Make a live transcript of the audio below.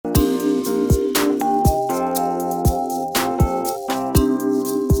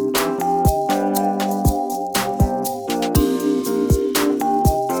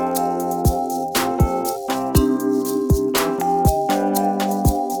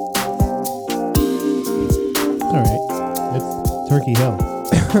Turkey Hill.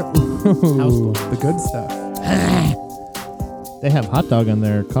 Ooh, the good stuff. They have hot dog on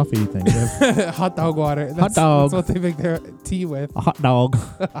their coffee thing. They have Hot dog water. Hot dog. That's what they make their tea with. a hot dog.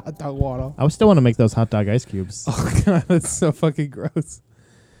 Hot dog water. I still want to make those hot dog ice cubes. Oh god, that's so fucking gross.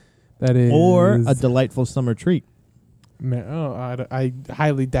 That is. Or a delightful summer treat. I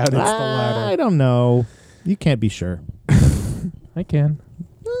highly doubt it's the I latter. don't know. You can't be sure. I can.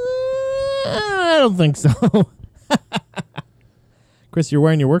 I don't think so. Chris, you're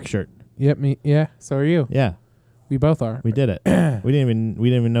wearing your work shirt. Yep, me. Yeah, so are you. Yeah, We both are. we did it. we didn't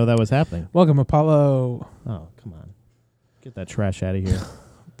even know that was happening. Welcome, Apollo. Oh, come on. Get that trash out of here.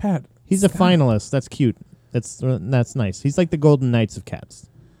 Pat. He's a Scott. finalist. That's cute. That's nice. He's like the Golden Knights of cats.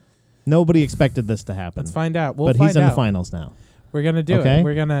 Nobody expected this to happen. Let's find out. We'll but find he's in out. the finals now. We're gonna do Okay. it.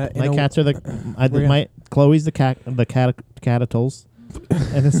 We're gonna. My cats are Chloe's the catitals,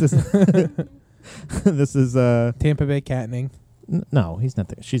 and this is this is Tampa Bay catning. no, he's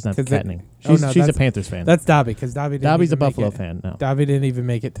not. She's not 'Cause they- catning. oh, She's no, she's a that's- Panthers fan. That's Dobby, because Dobby didn't Dobby's a even make Buffalo it. fan. No, Dobby didn't even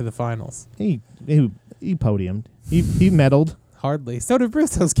make it to the finals. he podiumed. He medaled. Hardly. So did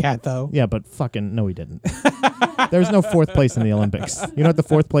Brusso's cat, though. Yeah, but fucking no, he didn't. There's no fourth place in the Olympics. You know what the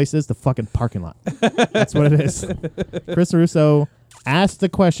fourth place is? The fucking parking lot. That's what it is. Chris Russo asked the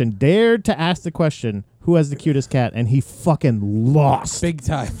question, dared to ask the question, who has the cutest cat, and he fucking lost. Big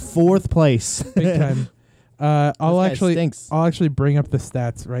time. Fourth place. Big time. I'll guy actually stinks. bring up the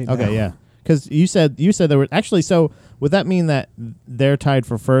stats right now. Okay, yeah. Because you said there were actually. So would that mean that they're tied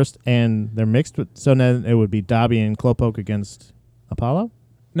for first and they're mixed? So then it would be Dobby and Clopoke against Apollo.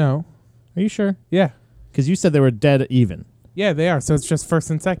 No. Are you sure? Yeah. Because you said they were dead even. Yeah, they are. So it's just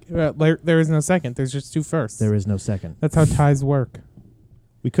first and second. There is no second. There's just two firsts. There is no second. That's how ties work.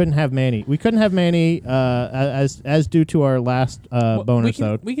 We couldn't have Manny. As due to our last bonus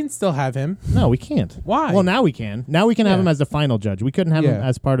episode. We can still have him. No, we can't. Why? Well, now we can. Now we can have Yeah. him as the final judge. We couldn't have him Yeah.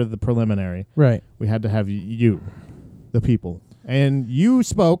 as part of the preliminary. Right. We had to have you, the people, and you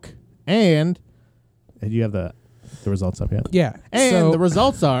spoke. And you have the results up yet? Yeah. And so the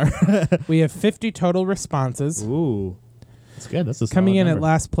results are we have 50 total responses. ooh, that's good. That's a Coming solid in at number.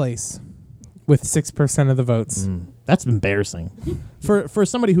 last place with 6% of the votes. That's embarrassing for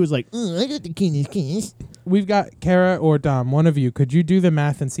somebody who's like, I got the keys. We've got Kara or Dom. One of you. Could you do the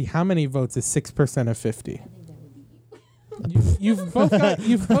math and see how many votes is 6% of 50? You've both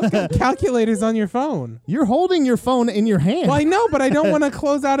got calculators on your phone. You're holding your phone in your hand. Well, I know, but I don't want to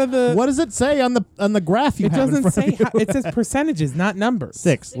close out of the. What does it say on the graph you It have in doesn't front say. of you? It says percentages, not numbers.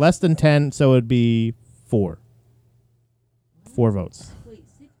 6 less than 10, so it'd be 4 votes.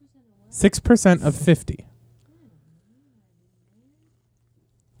 6% of 50.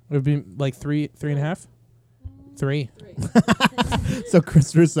 It would be like three and a half. 3. So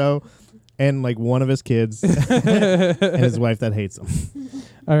Chris Russo and like one of his kids and his wife that hates him,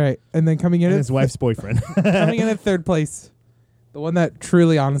 All right, and then coming in and at his wife's boyfriend. coming in at third place, the one that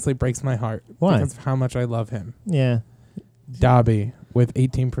truly, honestly breaks my heart. Why? Because of how much I love him. Yeah, Dobby with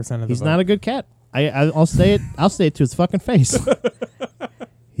 18% of the he's vote. not a good cat. I'll say it. I'll say it to his fucking face.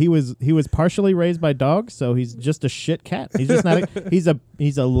 He was partially raised by dogs, so he's just a shit cat. He's just not.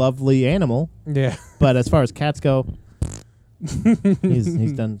 He's a lovely animal, Yeah. but as far as cats go,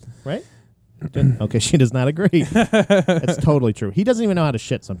 he's done right. Okay, she does not agree. That's totally true. He doesn't even know how to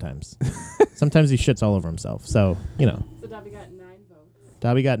shit sometimes. Sometimes he shits all over himself. So, you know. So Dobby got 9 votes.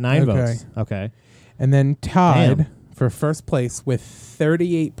 Dobby got 9 Okay. votes. Okay. And then tied Damn. for first place with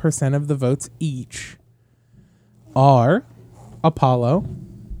 38% of the votes each are Apollo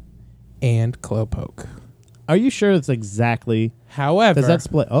and Clopoke. Are you sure it's exactly? However, Does that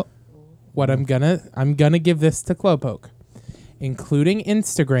split? Oh, what I'm gonna give this to Clopoke, including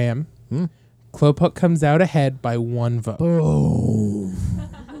Instagram. Clopoke comes out ahead by 1 vote.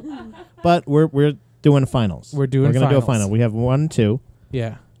 but we're doing finals. We're doing We're gonna do a finals. final. We have 1, 2.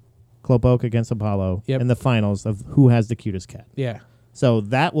 Yeah, Clopoke against Apollo Yep. in the finals of who has the cutest cat. yeah. So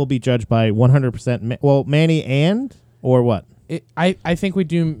that will be judged by 100%. Well, Manny and or what? I think we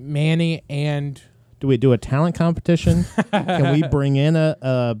do Manny and Do we do a talent competition? Can we bring in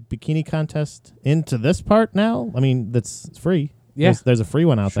a bikini contest into this part now? I mean, it's free. Yeah. There's a free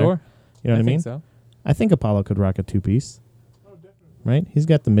one out there. sure. You know what I mean? think so. I think Apollo could rock a 2-piece. Right? He's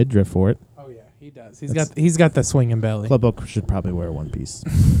got the midriff for it. Oh yeah, he does. He's got the swinging belly. Clopoke should probably wear 1 piece.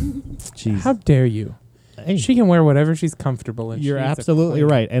 Jeez. How dare you? Hey, She can wear whatever she's comfortable in. you're She's a absolutely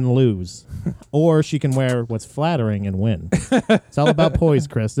queen. right, and lose. Or she can wear what's flattering and win. It's all about poise,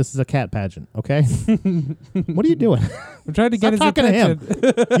 Chris. This is a cat pageant, okay? What are you doing? I'm trying to get Stop his talking to him.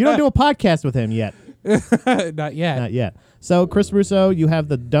 attention. You don't do a podcast with him yet. Not yet. Not yet. So, Chris Russo, you have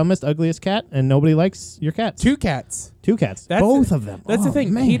the dumbest, ugliest cat, and nobody likes your cats. Two cats. Two cats. That's Both the- of them. That's the Oh,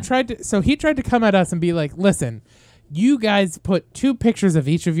 thing. Man. He tried to come at us and be like, "Listen, you guys put 2 pictures of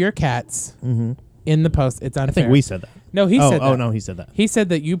each of your cats in the post. It's unfair." I think we said that. No, he said that. Oh, no, he said that. He said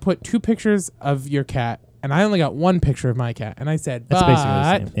that you put 2 pictures of your cat, and I only got 1 picture of my cat. And I said, That's basically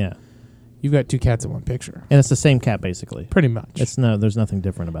the "But same. Yeah. you've got 2 cats in 1 picture." And it's the same cat, basically. Pretty much. There's nothing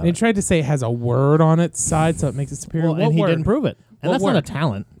different about And he it. tried to say it has a word on its side, so it makes it superior. Well, What and he word? didn't prove it. And What that's not a word?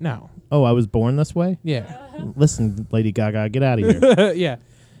 talent. No. Oh, I was born this way? Yeah. Listen, Lady Gaga, get out of here. Yeah.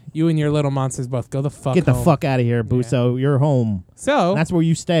 You and your little monsters both go the fuck Get the home. fuck out of here, Busso. You're home. So, That's where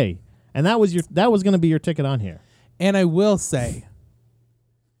you stay. And that was going to be your ticket on here. and I will say,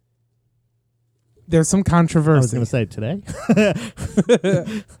 there's some I was controversy. going to say today.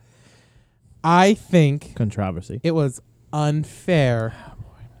 I think Controversy. it was unfair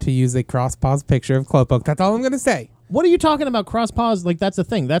to use a cross-pause picture of Clopoke. That's all I'm going to say. What are you talking about? Cross pause? Like that's a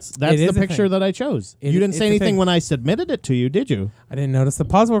thing. That's It the is a picture thing. that I chose. It- You didn't it's say a anything thing. when I submitted it to you, did you? I didn't notice the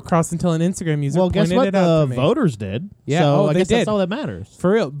pause were crossed until an Instagram user Well, guess pointed what? it out The to me. voters did. Yeah, So oh, I they guess that's did. all that matters.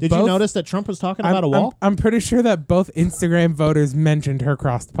 For real. Did you notice that Trump was talking about a wall? I'm pretty sure that both Instagram voters mentioned her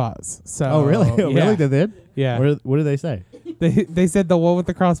crossed pause. So, Oh, really? Yeah. Really? They did? Yeah. What did they say? They said the wall with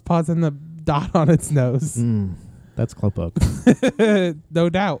the crossed pause and the dot on its nose. That's Clopoke. No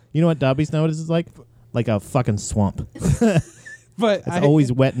doubt. You know what Dobby's nose is like? Like a fucking swamp. But It's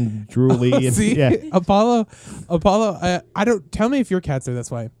always wet and drooly. And, see, yeah. Apollo. I don't. Tell me if your cats are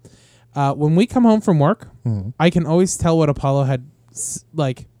this way. When we come home from work, I can always tell what Apollo had,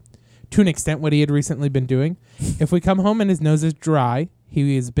 like, to an extent, what he had recently been doing. If we come home and his nose is dry,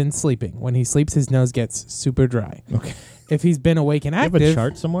 he has been sleeping. When he sleeps, his nose gets super dry. Okay. If he's been awake and You have active, a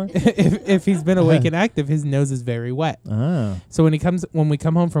chart somewhere? if he's been awake and active, his nose is very wet. Ah. So when we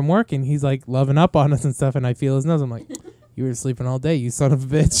come home from work and he's like loving up on us and stuff, and I feel his nose, I'm like, "You were sleeping all day, you son of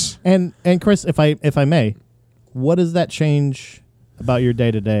a bitch." And Chris, if I may, what does that change about your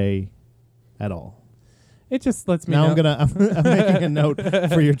day to day at all? It just lets me Now know. I'm making a note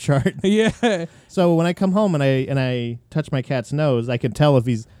for your chart. Yeah. So when I come home and I touch my cat's nose, I can tell if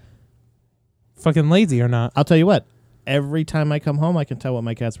he's. Fucking lazy or not. I'll tell you what. Every time I come home, I can tell what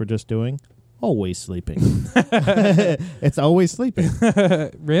my cats were just doing. Always sleeping. It's always sleeping.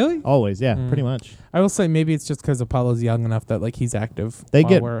 Really? Always, yeah, pretty much. I will say maybe it's just because Apollo's young enough that like he's active. They while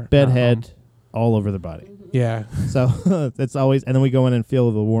get we're not bedhead home. all over their body. Yeah. So it's always, and then we go in and feel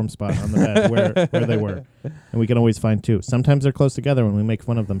the warm spot on the bed where they were, and we can always find 2. Sometimes they're close together when we make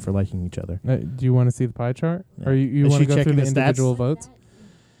fun of them for liking each other. Do you want to see the pie chart? Yeah. Or you Is want to she go through checking the the stats? individual votes?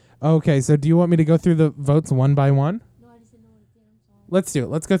 Okay, so do you want me to go through the votes one by one? Let's do it.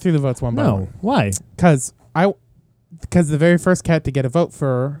 Let's go through the votes one by No, one. why? Because the very first cat to get a vote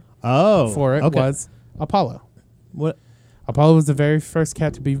for it Okay. was Apollo. What? Apollo was the very first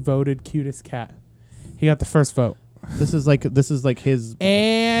cat to be voted cutest cat. He got the first vote. This is like his.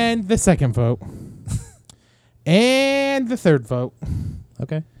 And the second vote. And the third vote.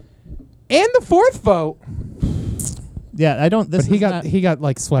 Okay. And the fourth vote. Yeah, I don't. This But is not he got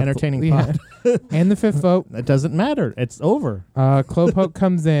like swept. entertaining Yeah. pod. And the fifth vote. It doesn't matter. It's over. Clopoke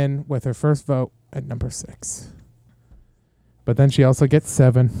comes in with her first vote at number 6. But then she also gets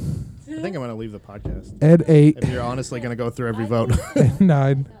 7 I think I'm gonna leave the podcast. and 8 If you're honestly gonna go through every vote and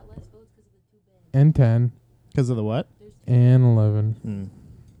 9 and 10 because of the what? and 11.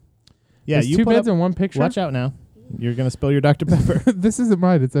 Yeah, There's you 2 put beds up, in one picture. Watch out now. You're gonna spill your Dr Pepper. This isn't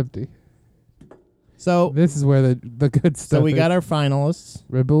mine. It's empty. So This is where the good stuff we is. got our finalists.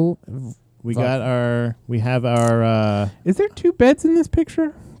 Ribble. We Fuck. got our. We have our. Is there 2 beds in this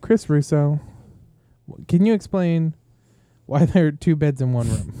picture? Chris Russo. Can you explain why there are 2 beds in one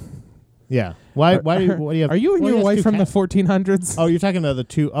room? Yeah. Why? What do you have? Are you and well, your he has wife 2 from cats. the 1400s? Oh, you're talking about the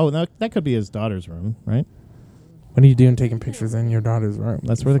 2. Oh, no, that could be his daughter's room, right? What are you doing taking pictures in your daughter's room?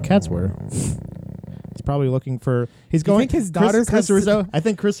 That's where the cats were. He's probably looking for. He's going. think his daughters Chris have- Russo. I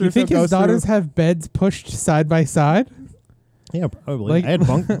think Chris Russo. You think his goes daughters through, have beds pushed side by side? Yeah, probably. like- I had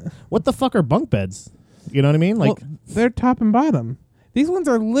bunk. What the fuck are bunk beds? You know what I mean? Like, Well, they're top and bottom. These ones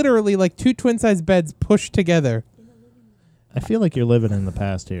are literally like 2 twin-size beds pushed together. I feel like you're living in the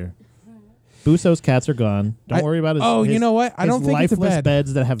past here. Busso's cats are gone. Don't worry about his. Oh, his, you know what? I his don't think it's a lifeless bed.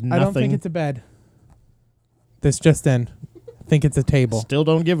 beds that have I nothing. don't think it's a bed. This just in. I think it's a table. Still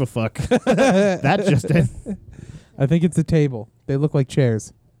don't give a fuck. That just in. I think it's a table. They look like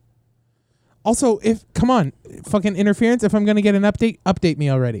chairs. Also, come on, fucking interference. If I'm gonna get an update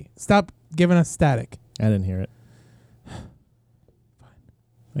me already. Stop giving us static. I didn't hear it.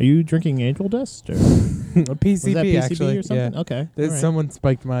 Are you drinking Angel Dust? Or? A Was PCP, that PCB actually. or something? Yeah. Okay. There's all right. Someone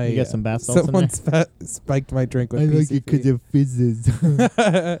spiked my. You got some bath salts in Someone there? spiked my drink with PCP. it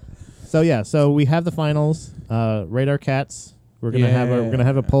fizzes. So yeah, so we have the finals. Radar Cats. We're gonna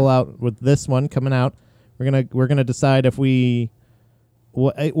have a pull out with this one coming out. We're gonna decide if we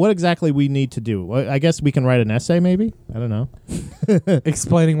what exactly we need to do. Well, I guess we can write an essay, maybe. I don't know.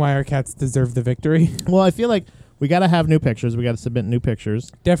 Explaining why our cats deserve the victory. Well, I feel like we got to have new pictures. We got to submit new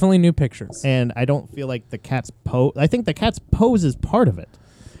pictures. Definitely new pictures. And I don't feel like the cat's pose. I think the cat's pose is part of it.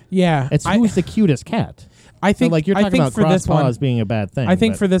 Yeah, It's who's the cutest cat. I think So, like you're talking about for this cross one, paws being a bad thing. I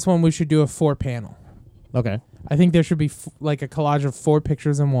think but- for this one we should do a 4-panel. okay. I think there should be like a collage of 4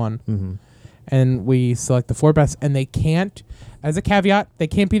 pictures in one, Mm-hmm. and we select the 4 best. And they can't, as a caveat, they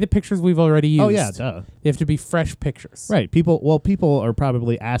can't be the pictures we've already used. Oh yeah, duh. They have to be fresh pictures. Right. People are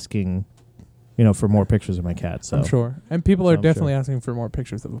probably asking, for more pictures of my cat. So I'm sure. And people are I'm definitely sure. asking for more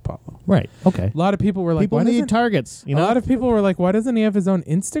pictures of Apollo. Right. Okay. A lot of people were like, People why need doesn't targets. a lot of people were like, why doesn't he have his own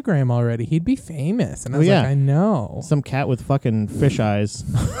Instagram already? He'd be famous. And I was yeah. like, I know. Some cat with fucking fish eyes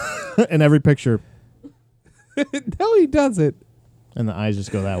in every picture, No, he doesn't. and the eyes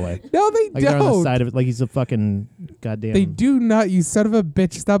just go that way. No, they Like they're on the don't. side of it, like he's a fucking goddamn. They do not. You son of a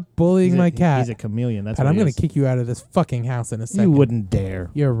bitch. Stop bullying my cat. He's a chameleon. That's Pat, what I'm he going is. to kick you out of this fucking house in a second. You wouldn't dare.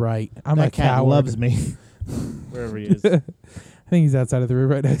 You're right. I'm that a cat coward. loves me. Wherever he is. I think he's outside of the room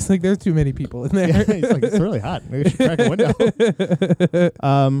right now. It's like there's too many people in there. Yeah, he's like, it's really hot. Maybe we should crack a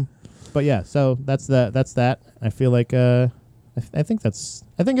window. But yeah, so that's that. I feel like I think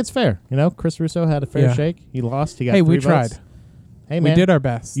it's fair. Chris Russo had a fair Yeah. shake. He lost. He got Hey, 3 we votes. tried. Hey man, We did our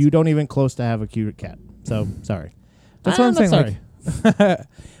best. You don't even close to have a cute cat. So sorry. That's what I'm not saying. Sorry.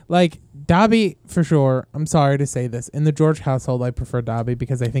 Like Dobby, for sure. I'm sorry to say this. In the George household, I prefer Dobby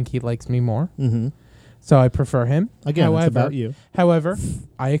because I think he likes me more. Mm-hmm. So I prefer him. Again, however, it's about you. However,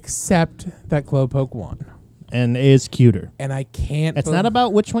 I accept that Glowpoke won. And is cuter. And I can't. It's not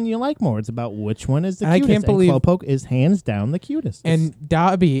about which one you like more. It's about which one is the And I cutest. can't believe- and Slowpoke is hands down the cutest. And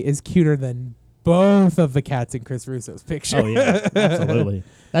Dobby is cuter than both of the cats in Chris Russo's picture. Oh yeah, absolutely.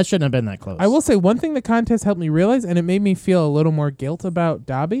 That shouldn't have been that close. I will say one thing the contest helped me realize, and it made me feel a little more guilt about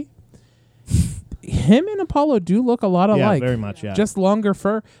Dobby. Him and Apollo do look a lot Yeah, alike. very much. Yeah. Just longer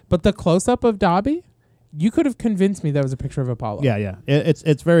fur. But the close up of Dobby, you could have convinced me that was a picture of Apollo. Yeah, yeah.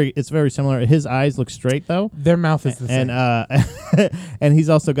 It's very similar. His eyes look straight though, Their mouth is the same. and and he's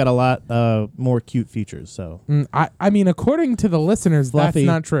also got a lot more cute features. So I mean, according to the listeners, Fluffy. that's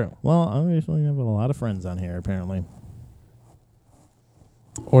not true. well, obviously we have a lot of friends on here apparently.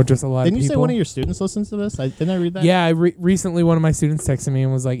 Or just a lot Didn't of you people. say one of your students listens to this? Didn't I read that? Yeah, recently one of my students texted me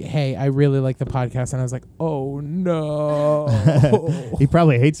and was like, "Hey, I really like the podcast," and I was like, "Oh no." He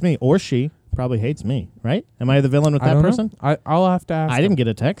probably hates me, or she probably hates me. Right? Am I the villain with I that don't person? know. I'll have to ask. I didn't get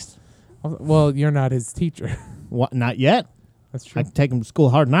a text. Well, you're not his teacher. What? Not yet. That's I true. can take him to school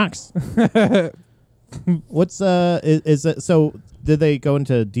hard knocks. What's is it? So did they go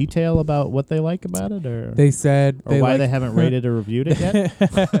into detail about what they like about it, or They said or why they haven't rated or reviewed it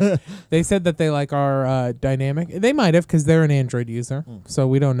yet? They said that they like our dynamic. They might have because they're an Android user, so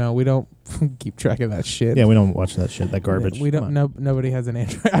we don't know. We don't keep track of that shit. Yeah, we don't watch that shit. That garbage. We Come don't on. know. Nobody has an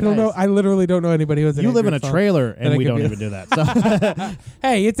Android. I don't know. Nice. I literally don't know anybody who has an You Android live in a phone. trailer, that I and we could don't be- even do that. So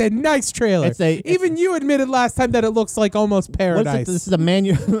Hey, it's a nice trailer. Even you admitted last time that it looks like almost What's paradise. it? This is a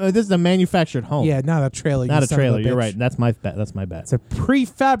this is a manufactured home. Yeah, not a trailer. not you a son of trailer. bitch. You're right. That's my bad. That's my bad. It's a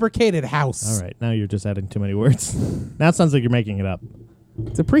prefabricated house. All right, now you're just adding too many words. Now it sounds like you're making it up.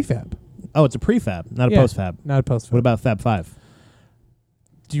 It's a prefab, Oh, it's a prefab, not a Yeah. postfab. not a postfab. What about Fab 5?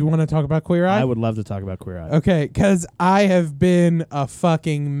 Do you want to talk about Queer Eye? I would love to talk about Queer Eye. Okay, because I have been a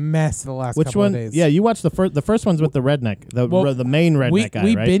fucking mess the last Which couple one? of days. Yeah, you watched the first one's with the redneck, Well, the main redneck we guy,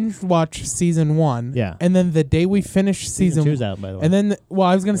 we right? binge watched season 1. Yeah. And then the day we finished Season season 2's out, by the way. And then, well,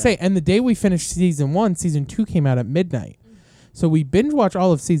 I was going to say, and the day we finished season 1, season 2 came out at midnight. So we binge watch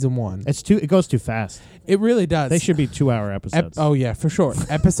all of season 1. It goes too fast. It really does. They should be 2-hour episodes. Oh, yeah, for sure.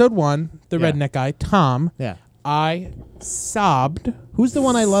 Episode 1, the Yeah. redneck guy, Tom, Yeah. I sobbed Who's the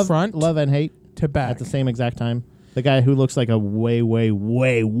one I love Front and hate to back. at the same exact time? The guy who looks like a way, way,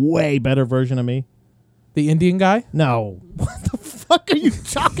 way, way better version of me? The Indian guy? No. What the fuck are you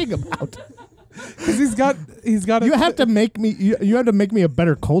talking about? Because he's got You have to make me you have to make me a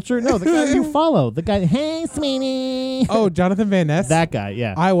better culture? No, the guy you follow. The guy, hey, sweetie. Oh, Jonathan Van Ness? That guy,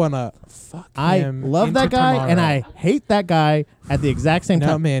 yeah. I want to fuck I him love into that guy, tomorrow. and I hate that guy at the exact same No,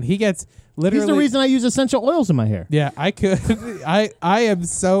 time. man, he gets literally... He's the reason I use essential oils in my hair. Yeah, I could. I am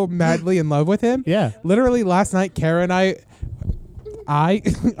so madly in love with him. Yeah. Literally last night, Kara and I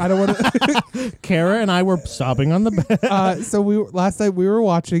I don't want to. Kara and I were sobbing on the bed. So last night we were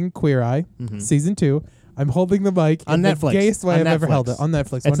watching Queer Eye season 2. I'm holding the mic On in Netflix. the gayest way On I've ever held Netflix. it on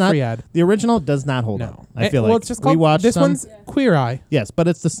Netflix. It's One not free ad. the original does not hold up. I feel well, like it's just called. we watched this some, one's Queer Eye. yes, but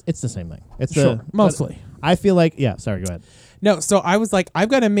it's the same thing. It's Sure, but mostly. I feel like sorry, go ahead. No, so I was like, I've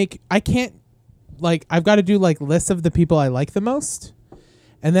got to I've got to do like lists of the people I like the most.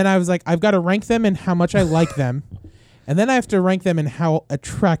 And then I was like, I've got to rank them in how much I like them. And then I have to rank them in how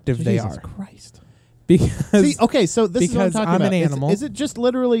attractive they Jesus are. Christ. Because See, okay, so this is what I'm because talking I'm about. an animal. Is it just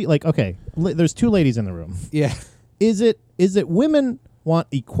literally like, okay, there's two ladies in the room. yeah. Is it women want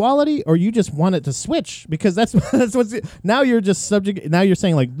equality or you just want it to switch? Because that's what's now you're just subject. Now you're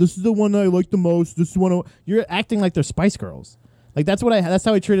saying like, this is the one I like the most. This is one you're acting like they're Spice Girls. Like that's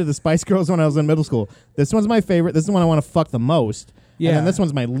how I treated the Spice Girls when I was in middle school. This one's my favorite. This is the one I want to fuck the most. Yeah. And then this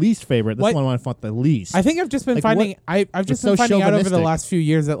one's my least favorite. This one I want to fuck the least. I think I've just been Like, finding what- I've just It's so been finding out over the chauvinistic. last few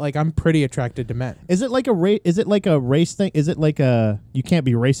years that like I'm pretty attracted to men. Is it like a race thing? Is it like you can't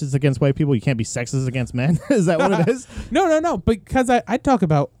be racist against white people? You can't be sexist against men? Is that what it is? No. Because I talk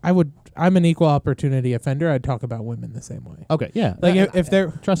about I'm an equal opportunity offender. I'd talk about women the same way. Okay, yeah. Like if there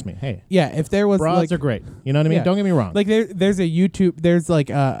Trust me. Hey, if there was broads like are great. You know what I mean? Yeah. Don't get me wrong. like there's like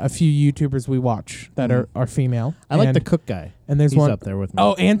a few YouTubers we watch that are female. I like and, the cook guy. and there's He's one up there with me.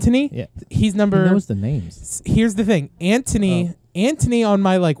 Oh, Anthony? Yeah. He's He number knows the names. Here's the thing. Anthony on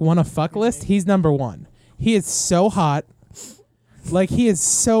my like wanna fuck list, he's number 1. He is so hot. Like he is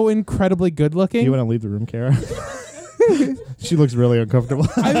so incredibly good looking. You want to leave the room, Kara? She looks really uncomfortable.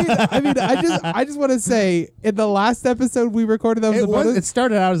 I just want to say, in the last episode we recorded, that was a bonus. It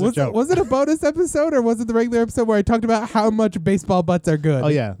started out as a joke. Was it a bonus episode or was it the regular episode where I talked about how much baseball butts are good? Oh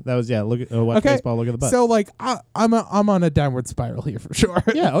yeah, that was Look at watch Okay. baseball. Look at the butt. So like I'm on a downward spiral here for sure.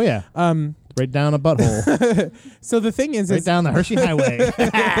 yeah. Oh yeah. Right down a butthole. So the thing is, Right down the Hershey Highway.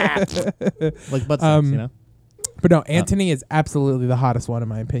 Like butt sex, you know. but no, Anthony is absolutely the hottest one in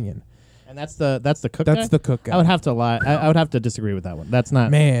my opinion. And that's the cook. That's guy? the cook guy. I would have to lie. I would have to disagree with that one. That's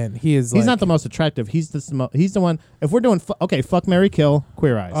not. Man, he is. He's like, not the most attractive. He's the one. If we're doing fuck, Marry, kill,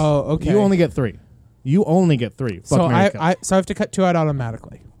 Queer Eyes. Oh, okay. You only get 3. You only get 3. Fuck, So Marry, kill. I have to cut 2 out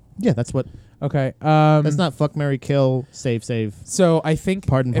automatically. Yeah, that's what. Okay. That's not fuck, Marry, kill, save. So I think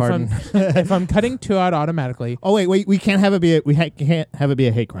Pardon. if I'm cutting 2 out automatically. Oh wait, we can't have it be can't have it be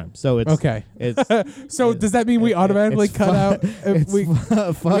a hate crime. So it's Okay. It's So does that mean we automatically it's cut fu- out? If it's we,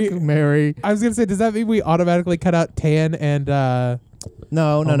 fuck, we- Marry. I was gonna say, does that mean we automatically cut out Tan and? No.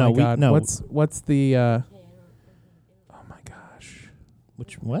 Oh my We, God. no. What's the? Oh my gosh.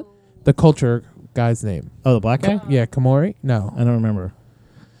 What? The culture guy's name? Oh, the black guy. Yeah, Kamori. No. I don't remember.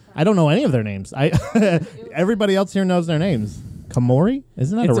 I don't know any of their names. Everybody else here knows their names. Kamori?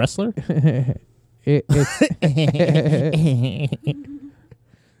 Isn't that It's a a- wrestler?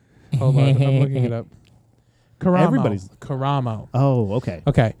 Hold on, I'm looking it up. Karamo. Everybody's- Karamo. Oh, okay.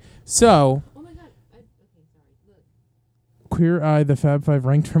 Okay, so Oh my god. Okay, sorry. Look. Queer Eye, the Fab Five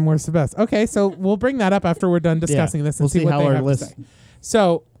ranked from worst to best. Okay, so we'll bring that up after we're done discussing this and We'll see see what how they our have list- to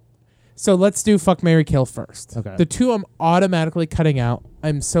say. So let's do fuck, marry, kill first. Okay. The 2 I'm automatically cutting out.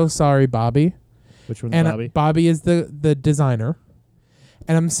 I'm so sorry, Bobby. Which one's And Bobby? is the designer.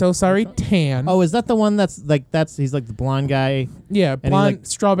 And I'm so sorry, Tan. Oh, is that the one that's he's like the blonde guy, yeah, he, blonde, like,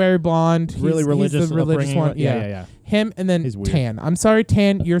 strawberry blonde. really He's religious, the religious upbringing? one. Yeah. Him and then He's weird. Tan. I'm sorry,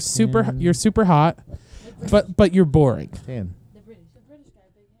 Tan. You're super hot, but you're boring. Damn. The British guy,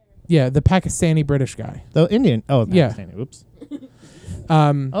 big hair. Yeah, the Pakistani British guy. The Indian. Oh, Yeah. Pakistani. Oops.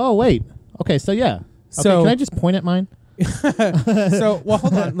 Um. Oh wait. Okay, so yeah. Okay, So- can I just point at mine? So well,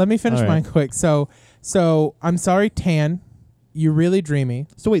 hold on. Let me finish All right. mine quick. So I'm sorry, Tan. You're really dreamy,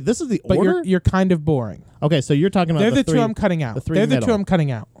 So wait, this is the but order. you're kind of boring. Okay, so you're talking about They're the 3, 2 I'm cutting out. the 3 They're the 2 middle. I'm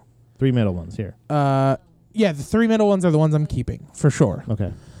cutting out. 3 middle ones here. Yeah, the 3 middle ones are the ones I'm keeping for sure.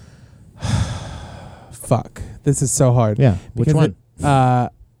 Okay. Fuck, this is so hard. Yeah. Which Because one?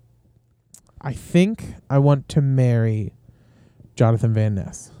 I think I want to marry Jonathan Van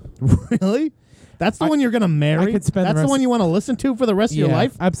Ness. Really? That's the one you're gonna marry. could spend the That's the rest one of- you want to listen to for the rest of your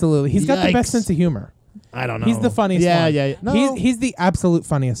life. Absolutely. He's got the best Yikes. sense of humor. I don't know. He's the funniest Yeah, one. yeah. No, He's the absolute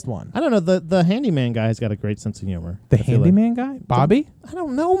funniest one. I don't know. The handyman guy's got a great sense of humor. The I feel like. handyman guy? Bobby? I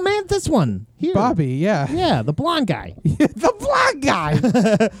don't know, man. This one here. Bobby, yeah. Yeah, the blonde guy. The blonde guy.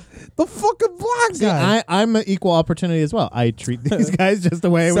 The fucking blonde See, guy. I'm an equal opportunity as well. I treat these guys just the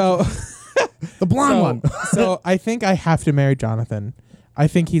way I would- So, the blonde one. so I think I have to marry Jonathan. I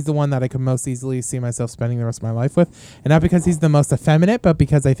think he's the one that I could most easily see myself spending the rest of my life with. And not because he's the most effeminate, but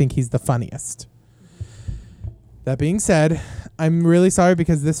because I think he's the funniest. That being said, I'm really sorry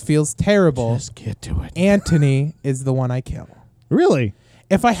because this feels terrible. Just get to it. Anthony is the one I kill. Really?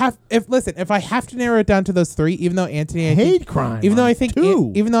 If I have to narrow it down to those three, even though Anthony, Hate crime. even though on I think,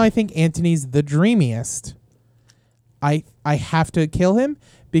 two. even though I think Anthony's the dreamiest, I have to kill him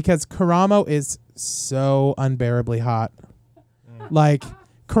because Karamo is so unbearably hot. Like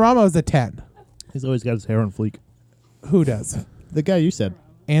Karamo's a 10. He's always got his hair on fleek. Who does? The guy you said.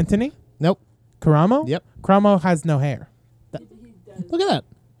 Anthony? Nope. Karamo? Yep. Karamo has no hair. He does Look at that.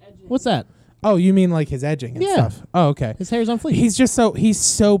 edging. What's that? Oh, you mean like his edging and Yeah. stuff? Oh, okay. His hair's on fleek. He's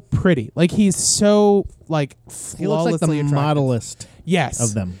so pretty. Like he's so like He looks like the flawlessly attractive. modelist Yes.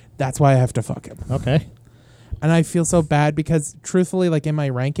 of them. That's why I have to fuck him. Okay. And I feel so bad because truthfully, like in my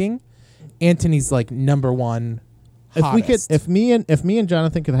ranking, Anthony's like number one. Hottest. If me and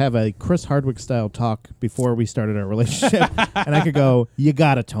Jonathan could have a Chris Hardwick style talk before we started our relationship, and I could go, you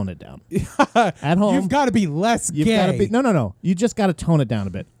gotta tone it down. At home, You've got to be less you've gay. gotta be no. You just gotta tone it down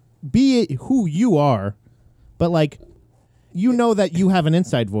a bit. Be it who you are, but like, you know that you have an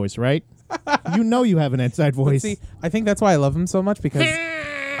inside voice, right? You know you have an inside But voice. see, I think that's why I love him so much because.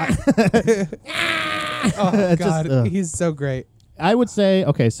 Oh God, he's so great. I would say,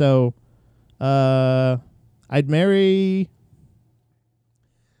 okay, so, I'd marry.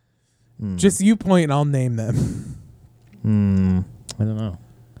 Just you point, and I'll name them. I don't know.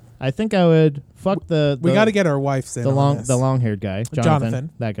 I think I would fuck the. We got to get our wives in. the on this. long haired guy,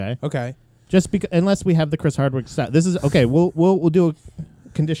 Jonathan. that guy. Okay. Just because, unless we have the Chris Hardwick style. This is okay. We'll do a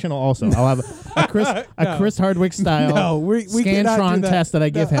conditional also. I'll have a No. Chris Hardwick style No, we cannot do Scantron that. test that I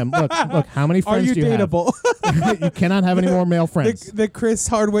give him. Look, how many Are friends you do you dateable? have? You cannot have any more male friends. The Chris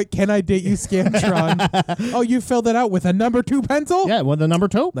Hardwick, can I date you Scantron? Oh, you filled it out with a number 2 pencil? Yeah, well, the number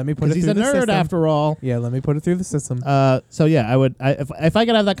 2. Let me put 'Cause it he's through a the nerd system. after all. Yeah, let me put it through the system. So yeah, I would. If I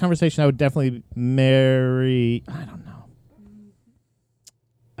could have that conversation, I would definitely marry. I don't know.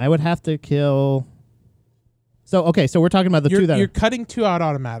 I would have to kill. So okay, so we're talking about the two that. You're cutting 2 out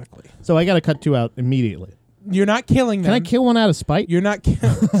automatically. So I got to cut 2 out immediately. You're not killing them. Can I kill one out of spite? You're not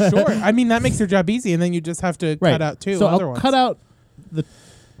sure. I mean, that makes your job easy, and then you just have to Right. cut out 2 So other I'll ones. cut out the.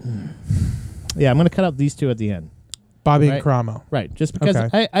 Yeah, I'm going to cut out these 2 at the end. Bobby Right. and Karamo. Right, just because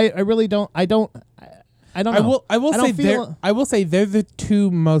Okay. I really don't. I don't know. I will don't say feel- I will say they're the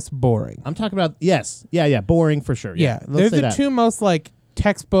 2 most boring. I'm talking about yes, yeah, boring for sure. Yeah, Let's they're say the that. 2 most like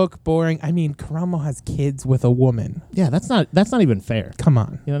textbook boring. I mean, Karamo has kids with a woman. Yeah, that's not even fair. Come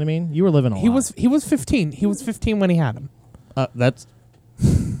on. You know what I mean? You were living a He lot. was 15. He was 15 when he had him. That's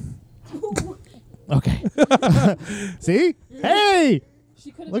okay. See? Hey,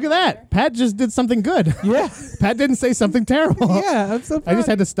 She could've look at been that. Pat just did something good. Yeah. Pat didn't say something terrible. Yeah, I'm so proud. I just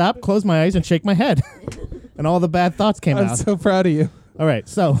had to stop, close my eyes, and shake my head, and all the bad thoughts came I'm out. so proud of you. All right,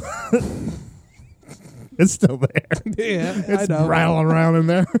 so it's still there. Yeah, It's I know. rattling around in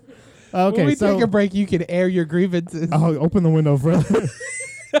there. Okay, When we so take a break, you can air your grievances. I'll open the window further.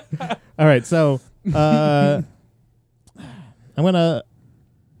 All right, so I'm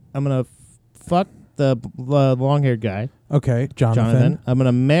gonna fuck the long-haired guy, Okay, Jonathan. I'm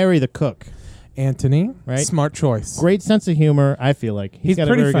gonna marry the cook. Anthony, Right. Smart choice. Great sense of humor. I feel like He's got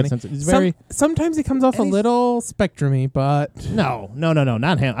pretty a very funny. good sense. He's very Sometimes he comes off a And he's- little spectrumy, but no,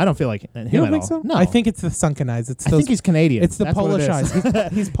 not him. I don't feel like him you don't at think all. so? No, I think it's the sunken eyes. It's I those, think he's Canadian. it's the That's what it Polish is.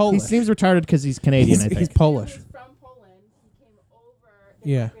 eyes. He's He Polish. seems retarded because he's Canadian. I think. He's Polish. He was from Poland. He came over and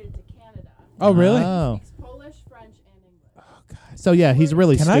Yeah. migrated to Canada. Oh, really? Oh. He speaks Polish, French, and English. So yeah, he's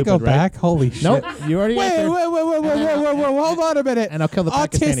really Can stupid. I go right? back? Holy shit! Nope. You already Wait, answered. wait! Hold on a minute. And I'll kill the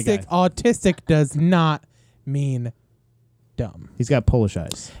Pakistani guy. Autistic does not mean dumb. He's got Polish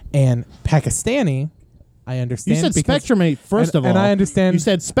eyes. And Pakistani, I understand. You said because- spectrumy first of all. and I understand. You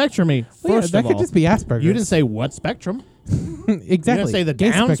said spectrumy first Well, yeah, that of could all. just be Asperger's. You didn't say what spectrum. exactly. You didn't say the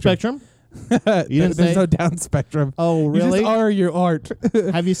Gay down spectrum. There's didn't say- no down spectrum. Oh, You really? just are your art.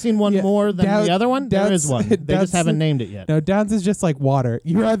 Have you seen one Yeah, more than Down- the other one? There Down's- is one. They just Down's- haven't named it yet. No, Downs is just like water.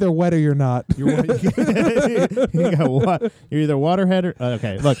 You're either wet or you're not. You're either waterhead or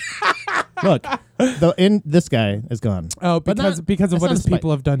okay. Look. This guy is gone. Oh, But because not- because of that's what not a his spite.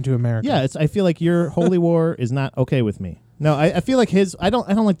 people have done to America. Yeah, I feel like your holy war is not okay with me. No, I feel like his. I don't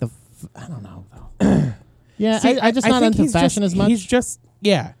like the. I don't know though. Yeah, See, I just not think into he's fashion just, as much. He's just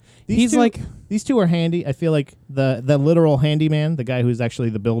These he's two- like These 2 are handy. I feel like the literal handyman, the guy who's actually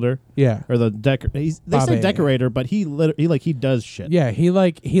the builder yeah. or the they say Bobby. decorator, but he does shit. Yeah, he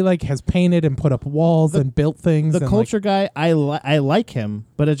has painted and put up walls and built things. The and culture guy, I like him,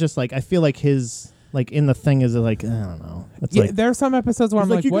 but it's just like I feel like his in the thing is like I don't know. It's yeah, like there are some episodes where he's I'm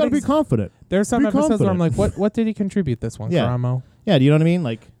like like, you what gotta be is- confident. There are some be episodes where I'm like, confident. what did he contribute this one, Yeah. Karamo? Yeah, do you know what I mean?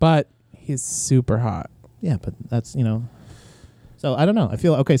 Like But he's super hot. yeah, but that's So I don't know. I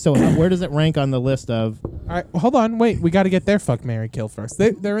feel okay. So where does it rank on the list of? All right, hold on, wait. We got to get their fuck, marry, kill first. They're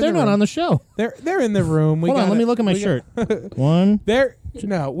in They're the not room. on the show. They're in the room. Hold on, let me look at my shirt. One.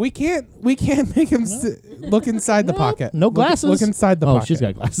 No, we can't make him look inside the pocket. No glasses. Look inside the Oh, pocket. she's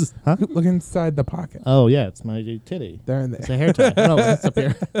got glasses. Huh? Look inside the pocket. Oh yeah, it's my titty. They're in It's there. a hair tie. No, it's up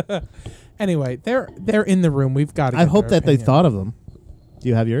here. Anyway, they're in the room. We've got to. I hope that they thought of them. Do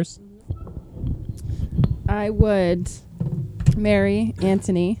you have yours? I would marry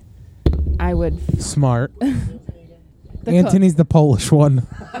Anthony. I would. Smart. The Anthony's the Polish one.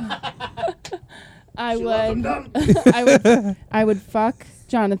 I would. I would fuck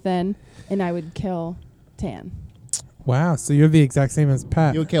Jonathan, and I would kill Tan. Wow, so you're the exact same as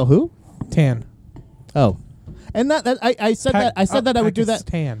Pat. You would kill who? Tan. Oh, and I said that I would do that.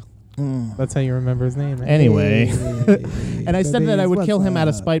 Tan. That's how you remember his name. Anyway. Hey, And I said that I would what's kill him out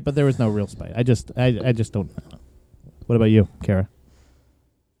of up? spite, but there was no real spite. I just don't. What about you, Kara?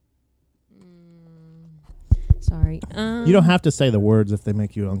 Sorry. You don't have to say the words if they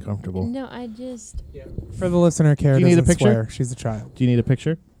make you uncomfortable. No, I just. For the listener, Kara Do you need a doesn't picture? swear. She's a child. Do you need a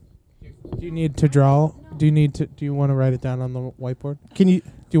picture? Do you need to draw? Do you want to write it down on the whiteboard? Can you?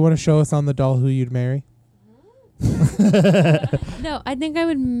 Do you want to show us on the doll who you'd marry? No, I think I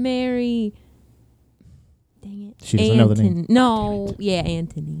would marry. Dang it. She doesn't know the name. No, yeah,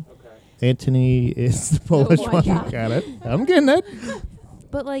 Anthony. Anthony is the Polish my one. God. Got it. I'm getting it.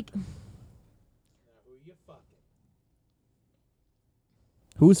 But like,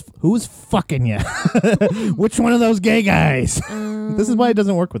 Who's fucking you? Which one of those gay guys? This is why it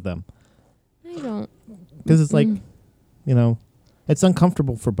doesn't work with them. I don't. Because it's like, it's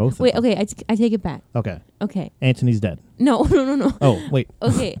uncomfortable for both Wait, of them. okay, I take it back. Okay. Okay. Anthony's dead. No, no. Oh, wait.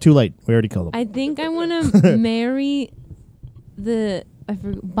 Okay. Too late. We already killed him. I think I want to marry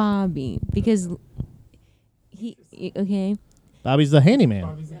Bobby because okay. Bobby's the handyman.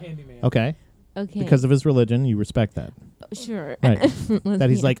 Bobby's a handyman. Okay. Okay. Because of his religion, you respect that. Sure. Right. That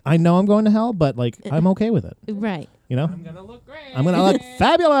he's like, I know I'm going to hell, but like I'm okay with it. right. You know? I'm gonna look great. I'm gonna look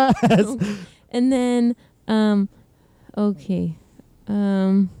fabulous. And then okay.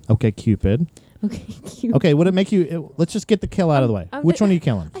 Okay, Cupid. Okay, cute. Okay, would it make you? Let's just get the kill out of the way. I'm Which gonna- one are you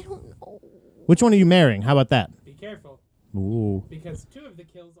killing? I don't know. Which one are you marrying? How about that? Be careful, Ooh. because 2 of the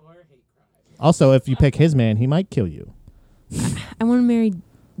kills are hate crimes. Also, if you pick his man, he might kill you. I want to marry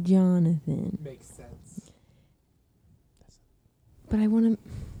Jonathan, Makes sense. but I want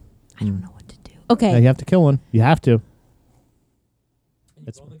to. I don't know what to do. Okay. Yeah, you have to kill one. You have to. You've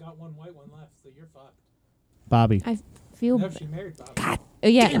It's- only got one white one left, so you're fucked. Bobby. Feel. No, she married Bobby. Oh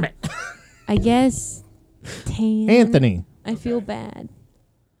yeah. I guess. Tan. Anthony. I feel bad.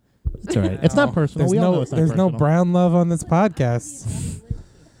 It's all right. It's not personal. There's We all know it's not there's no personal. brown love on this podcast.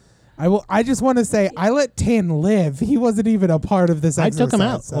 I just want to say I let Tan live. He wasn't even a part of this I exercise. took him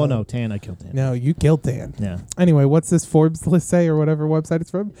out. so- Oh no, Tan. I killed Tan. No, you killed Tan. Yeah. Anyway, what's this Forbes list say or whatever website it's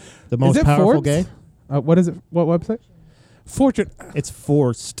from? The most it powerful Forbes? gay. What is it? What website? Fortune. It's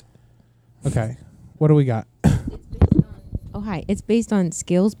forced. Okay. What do we got? Oh hi. It's based on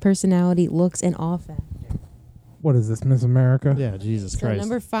skills, personality, looks, and all factors. What is this, Miss America? Yeah, Jesus So Christ.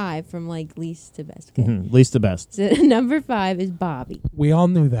 number 5 from like least to best. Okay. Mhm, least the best. So number 5 is Bobby. We all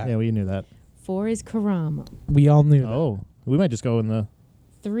knew that. Yeah, we knew that. 4 is Karama. We all knew that. Oh, we might just go in the.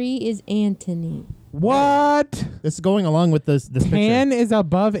 3 is Anthony. What? This is going along with this picture. Tan is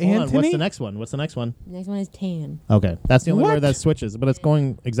above Hold on, Anthony? what's the next one? What's the next one? Next one is Tan. Okay, that's the only What? word that switches, but it's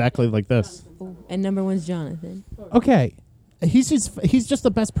going exactly like this. And number 1 is Jonathan. Okay. He's just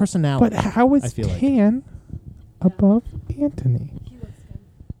the best personality. But how I is feel like. Tan above Anthony?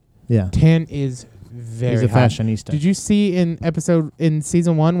 Yeah, Tan is very he's a hot. fashionista. Did you see in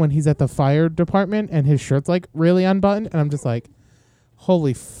season 1 when he's at the fire department and his shirt's like really unbuttoned? And I'm just like,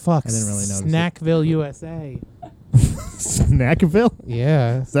 holy fuck. I didn't really notice it. Snackville, USA. Snackville?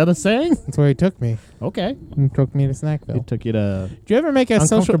 Yeah. Is that a saying? That's where he took me. Okay. He took me to Snackville. It took you to Do you ever make a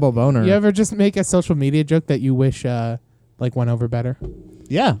social uncomfortable boner. You ever just make a social media joke that you wish like went over better?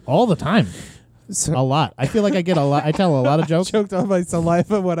 Yeah, all the time. So A lot. I feel like I get a lot. I tell a lot of jokes. choked on my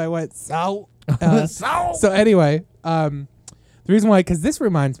saliva when I went so. So anyway, the reason why, because this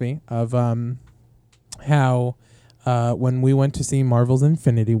reminds me of how when we went to see Marvel's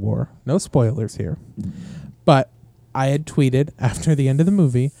Infinity War. No spoilers here, but I had tweeted after the end of the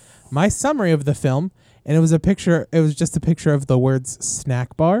movie my summary of the film, and it was a picture. It was just a picture of the words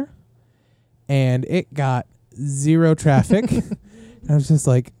 "snack bar," and it got 0 traffic. I was just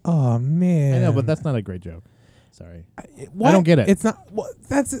like, oh man. I know, but that's not a great joke. Sorry. What? don't get it. It's not.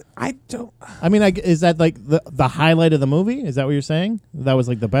 That's. I don't. I mean, is that like the highlight of the movie? Is that what you're saying? That was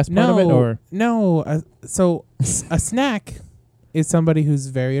like the best part of it, or no. So a snack is somebody who's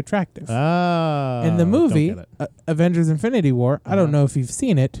very attractive. Oh. In the movie, Don't get it. Avengers Infinity War, I don't Uh-huh. know if you've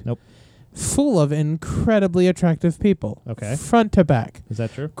seen it. Nope. Full of incredibly attractive people. Okay. Front to back. Is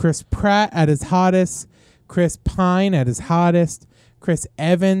that true? Chris Pratt at his hottest. Chris Pine at his hottest. Chris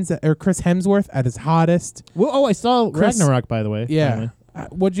Hemsworth at his hottest. Well, I saw Chris- Ragnarok, by the way. Yeah. finally.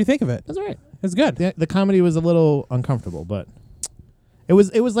 What'd you think of it? That's all right. It was good. The comedy was a little uncomfortable, but it was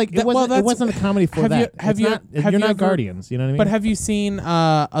like That- well, it wasn't a comedy for have you- that. have It's you- not, have you're you not ever- Guardians, you know what I mean? But have you seen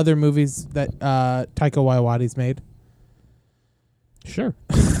other movies that Taika Waititi's made? sure.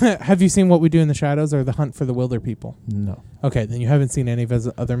 Have you seen What We Do in the Shadows or The Hunt for the Wilder People? No. Okay, then you haven't seen any of his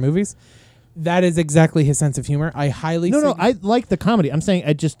other movies. That is exactly his sense of humor. I highly No, I like the comedy. I'm saying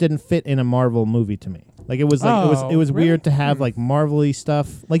it just didn't fit in a Marvel movie to me. Like it was like it was really? weird to have like Marvel-y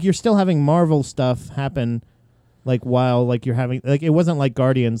stuff. Like you're still having Marvel stuff happen like while like you're having like it wasn't like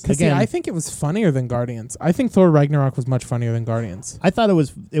Guardians. See, Again, I think it was funnier than Guardians. I think Thor Ragnarok was much funnier than Guardians. I thought it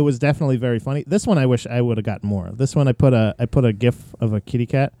was definitely very funny. This one I wish I would have gotten more. This one I put a gif of a kitty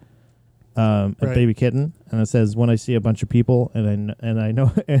cat, a Right. baby kitten, and it says when I see a bunch of people and I know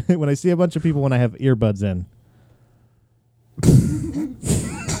when I see a bunch of people when I have earbuds in.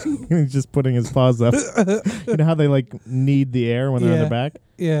 He's just putting his paws up. You know how they like need the air when they're on Yeah. their back,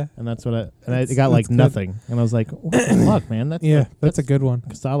 Yeah, and that's what I That's- got like that's good. nothing, and I was like, what the fuck, man? That's yeah, that's a good one.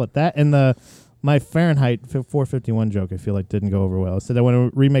 solid. That and my Fahrenheit 451 joke I feel like didn't go over well. I said I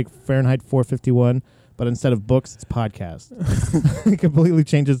want to remake Fahrenheit 451, but instead of books, it's podcast. It completely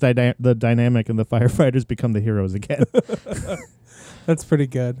changes the dynamic, and the firefighters become the heroes again. That's pretty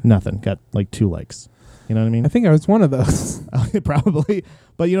good. Nothing. Got like 2 likes. You know what I mean? I think I was one of those. Probably.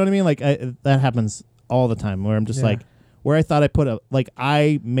 But you know what I mean? Like that happens all the time where I'm just Yeah. like, where I thought I put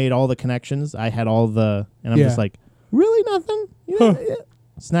I made all the connections. I had all the, and I'm Yeah. just like, really nothing? You know, yeah.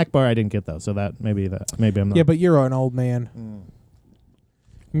 Snack bar I didn't get though, so maybe I'm not. Yeah, but you're an old man.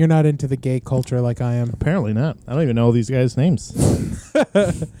 You're not into the gay culture like I am. Apparently not. I don't even know all these guys' names.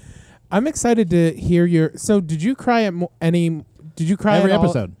 I'm excited to hear your. So, did you cry at any? Did you cry Every at all-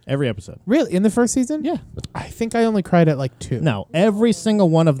 episode. Every episode. Really, in the first season? Yeah. I think I only cried at like 2. No, every single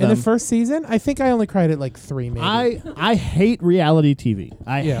one of In them. the first season, I think I only cried at like 3. Maybe. I hate reality TV.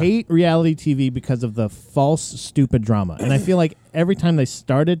 I Yeah. hate reality TV because of the false, stupid drama. And I feel like every time they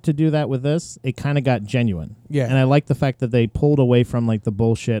started to do that with this, it kind of got genuine. Yeah. And I like the fact that they pulled away from like the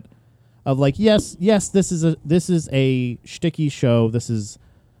bullshit of like, yes, this is a shticky show. This is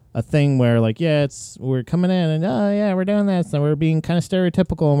a thing where like, yeah, we're coming in and yeah, we're doing this and we're being kind of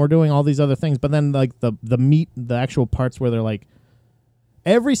stereotypical and we're doing all these other things. But then like the meat, the actual parts where they're like,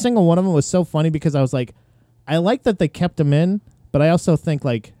 every single one of them was so funny because I was like, I like that they kept them in, but I also think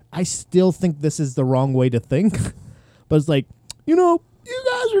like I still think this is the wrong way to think. But it's like, you know, you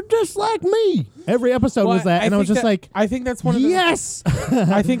guys are just like me. Every episode Well, was that, and I was think just like, I think that's one of the. yes.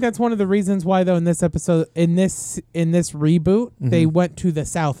 I think that's one of the reasons why, though, in this episode, in this reboot, they went to the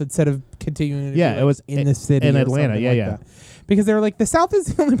South instead of continuing. To Yeah, do it was in the city in or Atlanta. something Yeah, like yeah. that. Because they were like, the South is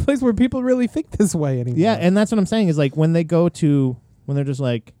the only place where people really think this way anymore. Yeah, and that's what I'm saying is like when they're just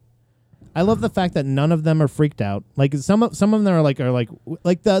like, I love the fact that none of them are freaked out. Like some of them are like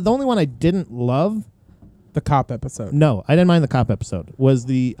the only one I didn't love. the cop episode. No, I didn't mind the cop episode. Was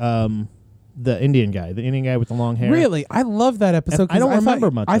the Indian guy with the long hair. Really, I love that episode. I don't 'cause remember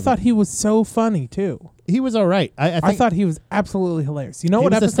thought, much I of thought it. he was so funny too. He was all right. I think thought he was absolutely hilarious. You know He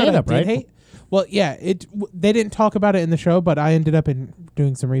what was a episode I stand-up, did right? hate? Well, yeah, they didn't talk about it in the show, but I ended up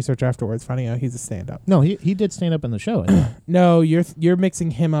doing some research afterwards, finding out he's a stand-up. no, he did stand up in the show. I think. No, you're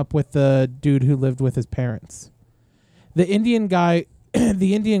mixing him up with the dude who lived with his parents. The Indian guy,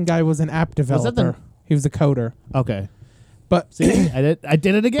 was an app developer. He was a coder. Okay. But See, I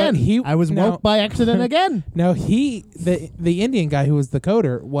did it again. But I was now- woke by accident again. no, the Indian guy who was the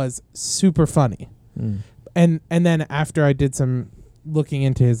coder was super funny. And then after I did some looking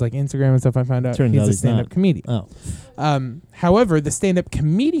into his like Instagram and stuff, I found out Turns he's out a he's stand-up not. comedian. Oh, However, the stand-up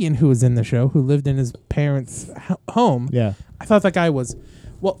comedian who was in the show, who lived in his parents' home, yeah. I thought that guy was.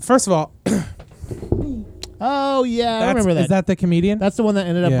 Well, first of all, Oh yeah, I remember that. Is that the comedian? That's the one that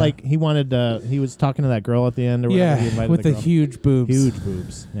ended up Yeah. like he wanted. He was talking to that girl at the end, or whatever. He yeah, invited with the girl. huge boobs. huge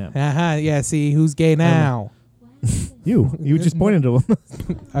boobs. Yeah. Yeah. See who's gay now? You just pointed to him.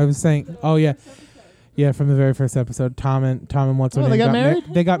 I was saying. Oh yeah. Yeah, from the very first episode, Tom and what's her Oh, name they got married.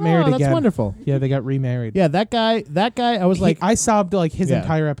 They got married that's again. wonderful. Yeah, they got remarried. Yeah, that guy. I was like, I sobbed like his Yeah.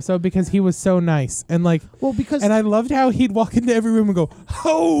 entire episode because he was so nice and like, well, because and I loved how he'd walk into every room and go,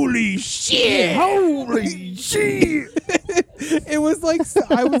 "Holy shit! holy shit. It was like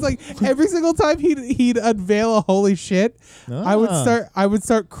I was like every single time he'd unveil a holy shit, I would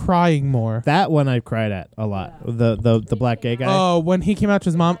start crying more. That one I cried at a lot. The black gay guy. Oh, when he came out to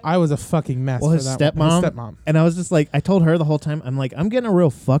his mom, I was a fucking mess. Well, for his that one. stepmom. His stepmom. And I was just like, I told her the whole time, I'm like, I'm getting a real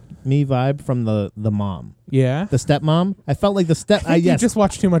fuck me vibe from the mom. Yeah. The stepmom. I felt like the step. You Yes. just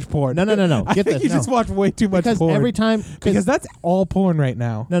watch too much porn. No. I Get think this. you No. just watch way too much Because porn. every time. because that's all porn right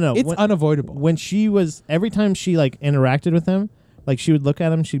now. No. It's unavoidable. When she was, every time she like interacted with him, like she would look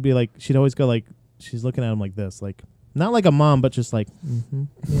at him, she'd be like, she'd always go like, she's looking at him like this, like not like a mom, but just like,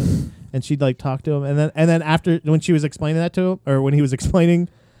 yeah. And she'd like talk to him, and then after when she was explaining that to him, or when he was explaining,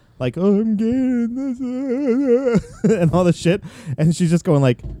 like, oh, I'm gay and this, and all this shit, and she's just going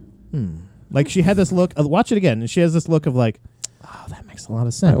like, like she had this look. Watch it again, and she has this look of like, oh, that makes a lot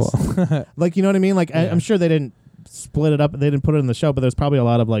of sense. Like, you know what I mean? Like, Yeah. I'm sure they didn't split it up, they didn't put it in the show, but there's probably a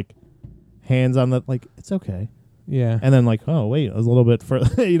lot of like hands on the like, it's okay. Yeah. And then like, oh wait, it was a little bit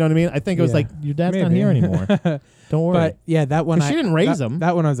further. You know what I mean? I think it was Yeah. like, your dad's not Maybe. here anymore. Don't worry. But yeah, that one 'Cause she didn't raise that, him.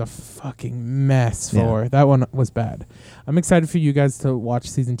 That one was a fucking mess Yeah. for. That one was bad. I'm excited for you guys to watch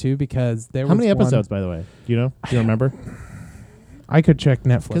season 2 because there How was many one- episodes, by the way? Do you know? Do you remember? I could check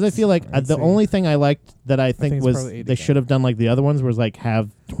Netflix. Because I feel like and the see. only thing I liked that I think it's was probably 80 they then. should have done like the other ones was like have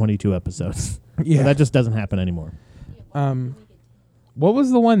 22 episodes. Yeah. But that just doesn't happen anymore. What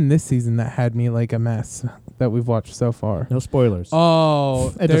was the one this season that had me like a mess that we've watched so far? No spoilers.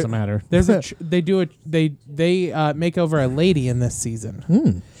 Oh, it doesn't matter. There's they make over a lady in this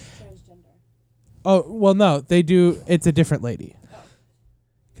season. Oh well, no, they do. It's a different lady.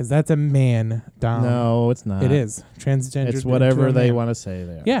 Because that's a man. Dom. No, it's not. It is transgender. It's into whatever a they man. want to say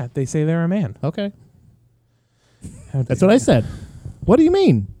there. Yeah, they say they're a man. Okay. How That's dare what I you. said. What do you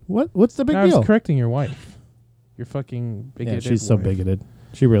mean? What's the big I deal? was correcting your wife. You're fucking Yeah, bigoted. she's so wife. bigoted.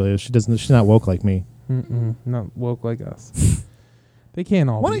 She really is. She's not woke like me. Not woke like us. They can't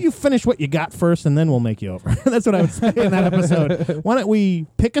all. Why be. don't you finish what you got first, and then we'll make you over? That's what I would say in that episode. Why don't we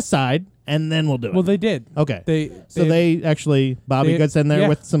pick a side, and then we'll do it? Well, they did. Okay. So They actually, Bobby they- gets in there yeah.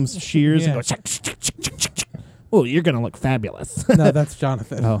 with some shears Yeah. and goes, oh, you're going to look fabulous. No, that's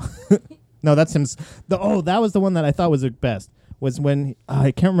Jonathan. Oh. No, that's him. That was the one that I thought was the best. Was when,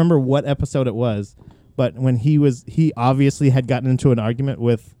 I can't remember what episode it was, but when he obviously had gotten into an argument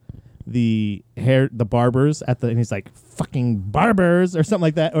with the barbers and he's like, fucking barbers or something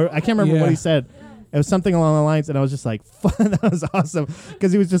like that. Or I can't remember Yeah. what he said. It was something along the lines, and I was just like, that was awesome.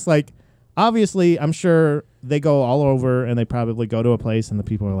 Because he was just like, obviously, I'm sure they go all over, and they probably go to a place, and the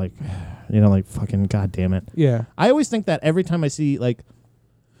people are like, like, fucking God damn it. Yeah. I always think that every time I see, like,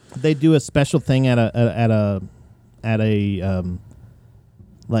 they do a special thing at a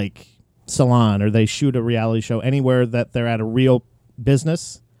like salon, or they shoot a reality show anywhere that they're at a real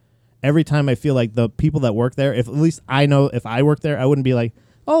business. Every time I feel like the people that work there, if at least I know if I work there, I wouldn't be like,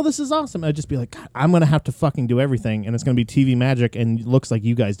 oh, this is awesome. I'd just be like, God, I'm going to have to fucking do everything, and it's going to be TV magic, and it looks like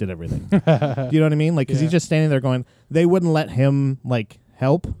you guys did everything. Do you know what I mean? Like, because Yeah. he's just standing there going, they wouldn't let him, like,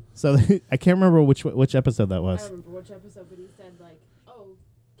 help. So I can't remember which episode that I was. don't remember which episode, but he said like, "Oh,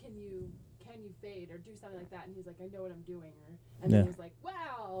 can you fade or do something like that?" And he's like, "I know what I'm doing," and Yeah. then he was like,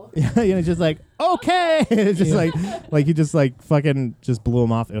 "Wow." Yeah, it's just like, okay. It's just Yeah. like he just like fucking just blew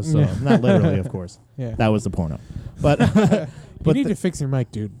him off. It was so, Yeah. not literally, of course. Yeah. That was the porno. But You but need to fix your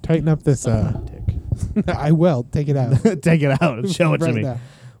mic, dude. Tighten up this. dick. I will take it out. Take it out and show it to Right me. now.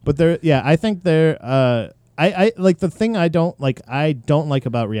 But I think I like the thing I don't like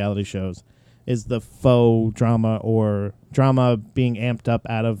about reality shows is the faux drama or drama being amped up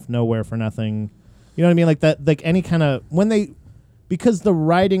out of nowhere for nothing. You know what I mean? Like that, like any kind of because the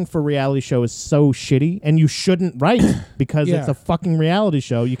writing for reality show is so shitty, and you shouldn't write because Yeah. it's a fucking reality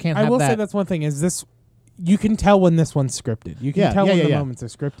show. You can't I have will that. say that's one thing. Is this? You can tell when this one's scripted. You can Yeah, tell yeah, when yeah, the yeah. moments are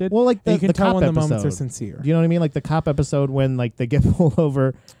scripted. Well, like and you can the tell cop when the moments are episode. sincere. Do you know what I mean? Like the cop episode when like they get pulled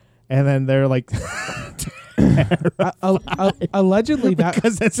over, and then they're like, Allegedly that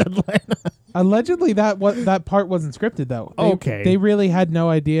because it's Atlanta. that part wasn't scripted though. Okay. They really had no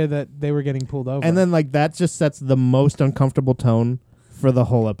idea that they were getting pulled over. And then like that just sets the most uncomfortable tone for the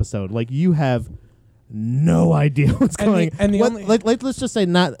whole episode. Like you have no idea what's And the- going. and the What- only- like let's just say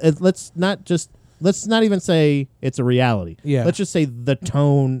let's not even say it's a reality. Yeah. Let's just say the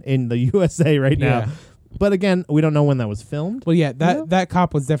tone in the USA right now. Yeah. But again, we don't know when that was filmed. well, yeah, Yeah. that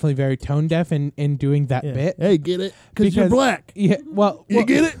cop was definitely very tone deaf in doing that Yeah. bit. Hey, get it? Because you're Because- black. Yeah, well, You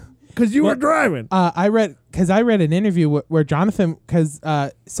get it? Because you were driving. I read an interview where Jonathan, because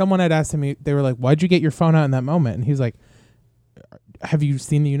someone had asked him, they were like, "Why'd you get your phone out in that moment?" And he was like, have you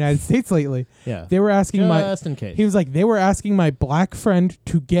seen the United States lately? Yeah. They were asking Just in case. He was like, they were asking my black friend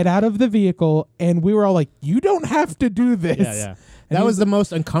to get out of the vehicle, and we were all like, you don't have to do this. Yeah. And That he was the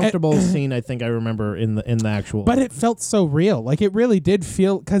most uncomfortable scene I think I remember in the actual. But it felt so real. Like it really did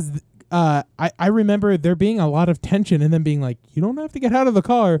feel because I remember there being a lot of tension and then being like, you don't have to get out of the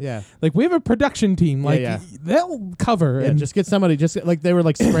car. Yeah. Like we have a production team. Like yeah. they'll cover. Yeah, and just get somebody. Just like they were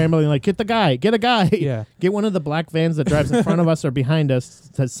like scrambling, like get a guy. Yeah. Get one of the black vans that drives in front of us or behind us.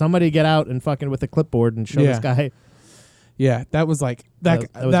 Says somebody get out and fucking with a clipboard and show this guy. Yeah, that was like that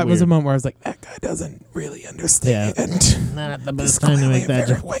was a weird. moment where I was like, that guy doesn't really understand. Not the This best time to clearly make that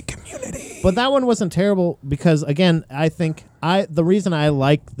very joke. white community. But that one wasn't terrible because again, I think the reason I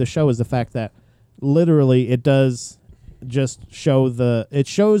like the show is the fact that literally it does just shows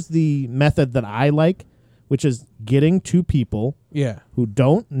the method that I like, which is getting two people Yeah. who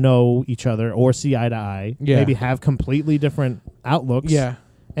don't know each other or see eye to eye, Yeah. maybe have completely different outlooks, Yeah.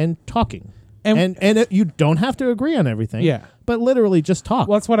 and talking. And- You don't have to agree on everything. Yeah. But literally just talk.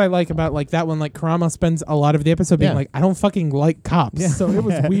 Well, that's what I like about like that one. Like Karama spends a lot of the episode being Yeah. like, I don't fucking like cops. Yeah. So it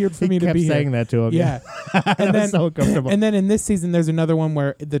was weird for He me to kept be saying here. that to him. Yeah. That and then was so uncomfortable. And then in this season, there's another one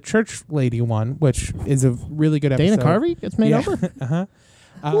where the church lady one, which is a really good episode. Dana Carvey gets made over? uh-huh.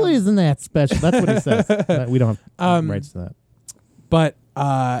 Well, isn't that special? That's what he says. We don't have rights to that. But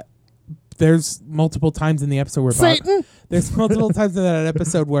there's multiple times in the episode where Satan! there's multiple times in that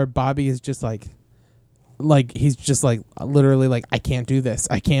episode where Bobby is just like he's just like literally like, I can't do this.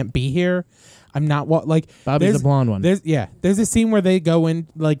 I can't be here. I'm not like Bobby's there's- the blonde one. There's a scene where they go in,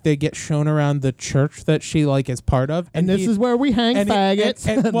 like they get shown around the church that she like is part of, and this is where we hang faggots.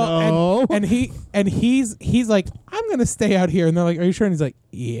 No. he's like, I'm gonna stay out here, and they're like, are you sure? And he's like,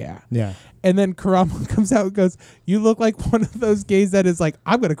 yeah. Yeah. And then Karama comes out and goes, you look like one of those gays that is like,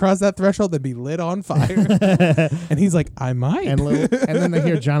 I'm gonna cross that threshold and be lit on fire. And he's like, I might. And then they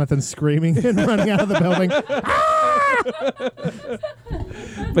hear Jonathan screaming and running out of the building.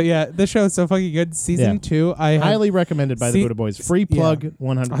 But yeah, the show is so fucking good. Season 2, I highly recommended by the See- Buddha Boys. Free plug,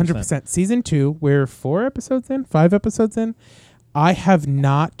 100%. 100%. Season 2, we're 5 episodes in. I have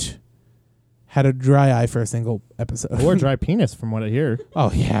not had a dry eye for a single episode. Or dry penis, from what I hear.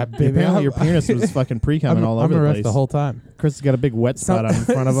 Oh yeah, baby. Apparently your penis was fucking pre-coming all over I'm the a place. the whole time. Chris has got a big wet spot on in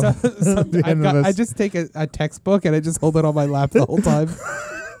front of him. At the end of this. I just take a textbook and I just hold it on my lap the whole time.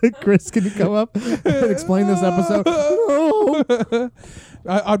 Chris, can you come up and explain this episode? No.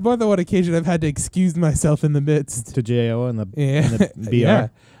 On more than one occasion, I've had to excuse myself in the midst. To JO and the BR. Yeah,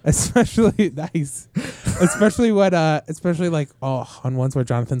 especially nice. Especially when, especially like on ones where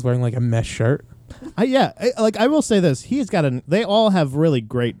Jonathan's wearing like a mesh shirt. I will say this: they all have really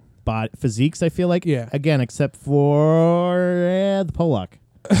great physiques. I feel like, Yeah. Again, except for the Polak.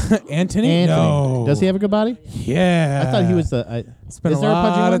 Anthony. No. Does he have a good body? Yeah. I thought he was the. Spent a is there a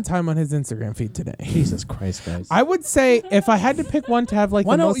pudgy lot one? of time on his Instagram feed today. Jesus Christ, guys! I would say if I had to pick one to have like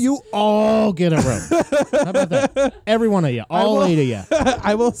Why the don't most, you all get a room? How about that? Every one of you, all 8 of you.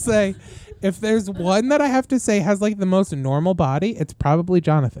 I will say, if there's one that I have to say has like the most normal body, it's probably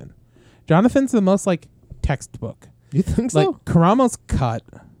Jonathan. Jonathan's the most like textbook. You think Like so? Karama's cut.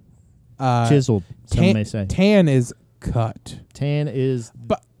 Chiseled, some may say. Tan is cut. Tan is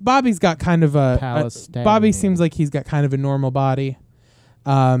Bobby's got kind of a Palestinian. Bobby seems like he's got kind of a normal body.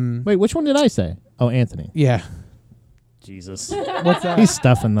 Wait, which one did I say? Oh, Anthony. Yeah. Jesus. What's that? He's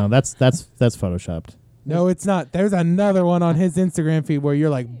stuffing though. That's photoshopped. No, it's not. There's another one on his Instagram feed where you're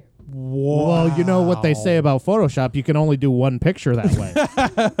like, whoa. Well, you know what they say about Photoshop. You can only do one picture that way.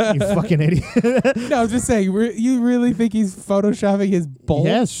 You fucking idiot. No, I'm just saying. You really think he's photoshopping his bulge?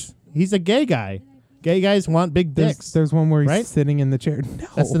 Yes. He's a gay guy. Gay guys want big dicks. There's one where he's Right? sitting in the chair. No.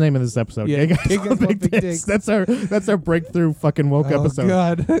 That's the name of this episode. Yeah, Gay guys want big dicks. That's our breakthrough fucking woke Oh, episode.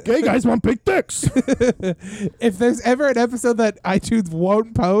 God. Gay guys want big dicks. If there's ever an episode that iTunes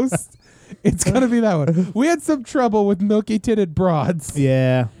won't post, it's going to be that one. We had some trouble with milky titted broads.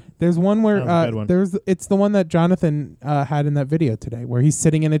 Yeah. There's one where That was a good one. it's the one that Jonathan had in that video today where he's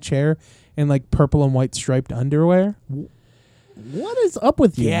sitting in a chair in like purple and white striped underwear. What is up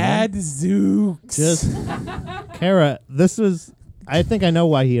with you? man? Gadzooks. Just Kara, I think I know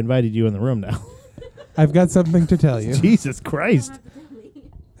why he invited you in the room now. I've got something to tell you. Jesus Christ.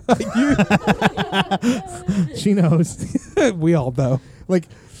 She knows. We all know. Like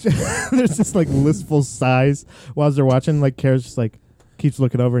there's this like listful sighs while they're watching. Like Kara's just like keeps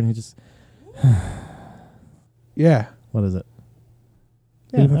looking over and he just Yeah. what is it?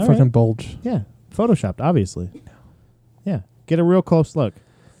 Even all fucking right. bulge. Yeah. Photoshopped, obviously. Yeah. Get a real close look.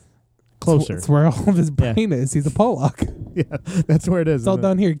 Closer. It's where all of his brain is. He's a Pollock. Yeah, that's where it is. It's all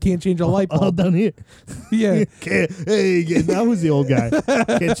down here. You can't change a light bulb. All down here. Yeah. Hey, that was the old guy.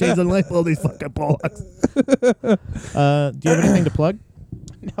 Can't change the light bulb. These fucking Pollocks. Do you have anything to plug?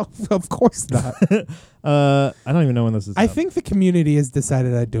 No, of course not. I don't even know when this is. I up. think the community has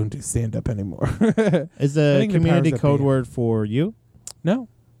decided I don't do stand-up anymore. Is I the think the community powers that code be. word for you? No.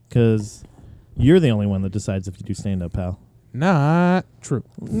 Because you're the only one that decides if you do stand up, pal. Not true.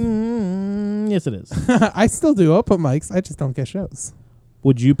 Yes, it is. I still do open mics. I just don't get shows.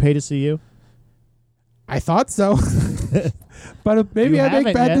 Would you pay to see you? I thought so. But maybe You I make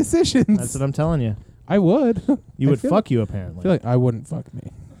haven't bad yet. decisions. That's what I'm telling you. I would. You I would feel fuck you I apparently. feel like I wouldn't fuck me.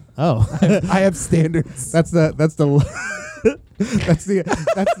 Oh, I have standards. that's the that's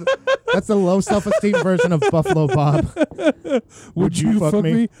the low self-esteem version of Buffalo Bob. Would you fuck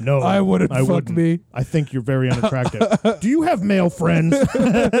me? No, I wouldn't fuck me. I think you're very unattractive. Do you have male friends?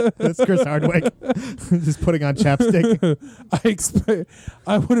 That's Chris Hardwick, just putting on chapstick.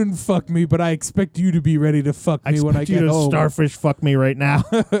 I wouldn't fuck me, but I expect you to be ready to fuck I me when I expect you get to home. starfish fuck me right now.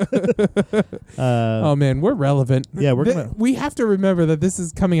 Oh man, we're relevant. Yeah, we're gonna- We have to remember that this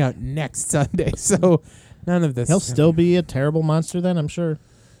is coming out next Sunday, so none of this. He'll is gonna still be a terrible monster then, I'm sure.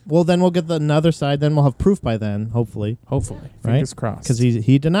 Well, then we'll get the another side. Then we'll have proof by then, hopefully, hopefully, right? fingers crossed. Because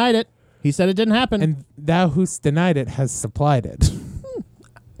he denied it. He said it didn't happen. and thou who's denied it has supplied it.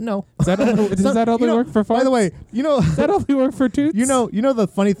 no, Does that only work for farts? By the way, Does that only work for toots? you know the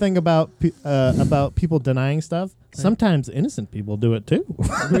funny thing about people denying stuff. Sometimes innocent people do it too.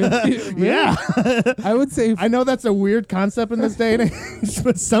 Really? Yeah, I would say I know that's a weird concept in this day and age,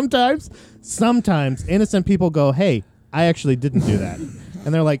 but sometimes innocent people go, "Hey, I actually didn't do that,"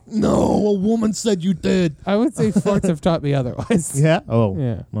 and they're like, "No, a woman said you did." farts have taught me otherwise. Yeah. Oh.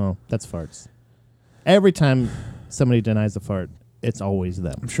 Yeah. Well, that's farts. Every time somebody denies a fart, it's always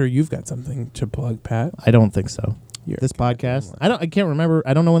them. I'm sure you've got something to plug, Pat. I don't think so. You're This podcast, I can't remember.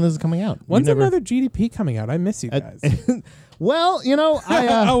 I don't know when this is coming out. When's another GDP coming out? I miss you I- guys. Well,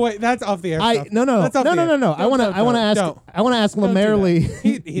 I. oh wait, that's off the air. I stuff. no. That's off the air. I want to ask. Don't. I want to ask Don't do Lamerly that.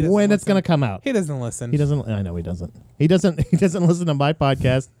 He doesn't when it's listen. going to come out. He doesn't listen. He doesn't. I know he doesn't. He doesn't. He doesn't listen to my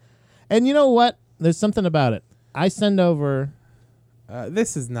podcast. And you know what? There's something about it. I send over.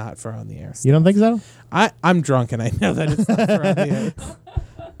 This is not for on the air. You don't think so? I'm drunk and I know that it's not for on the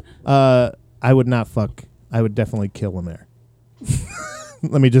air. I would not fuck. I would definitely kill Lemaire.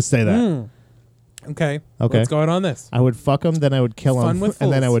 Let me just say that. Okay. Okay. What's going on this? I would fuck him, then I would kill Fun him, with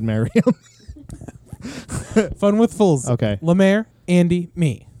and then I fools. would marry him. Fun with fools. Okay. Lemaire, Andy,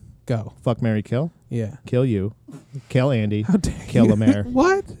 me. Go. Fuck, marry, kill. Yeah. Kill you. Kill Andy. How dare Kill you. Lemaire.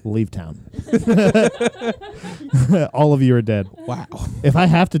 What? Leave town. All of you are dead. Wow. If I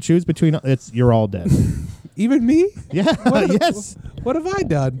have to choose between, you're all dead. Even me? Yeah. What- Yes. What have I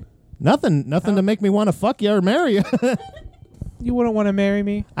done? Nothing to make me want to fuck you or marry you. You wouldn't want to marry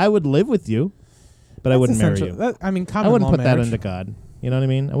me? I would live with you, but I wouldn't marry essential- you. common I wouldn't law put marriage. that into God. You know what I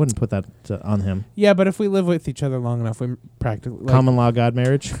mean? I wouldn't put that on him. Yeah, but if we live with each other long enough, we practically Common law God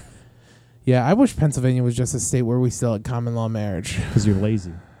marriage Yeah, I wish Pennsylvania was just a state where we still had common law marriage. because you're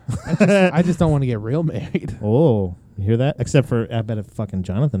lazy. I just don't want to get real married. Oh, you hear that? Except for, I bet if fucking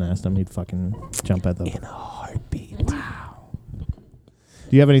Jonathan asked him, he'd fucking jump at the. In a heartbeat. Wow.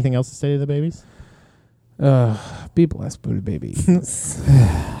 Do you have anything else to say to the babies? Be blessed, booty baby.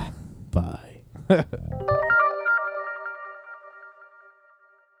 Bye.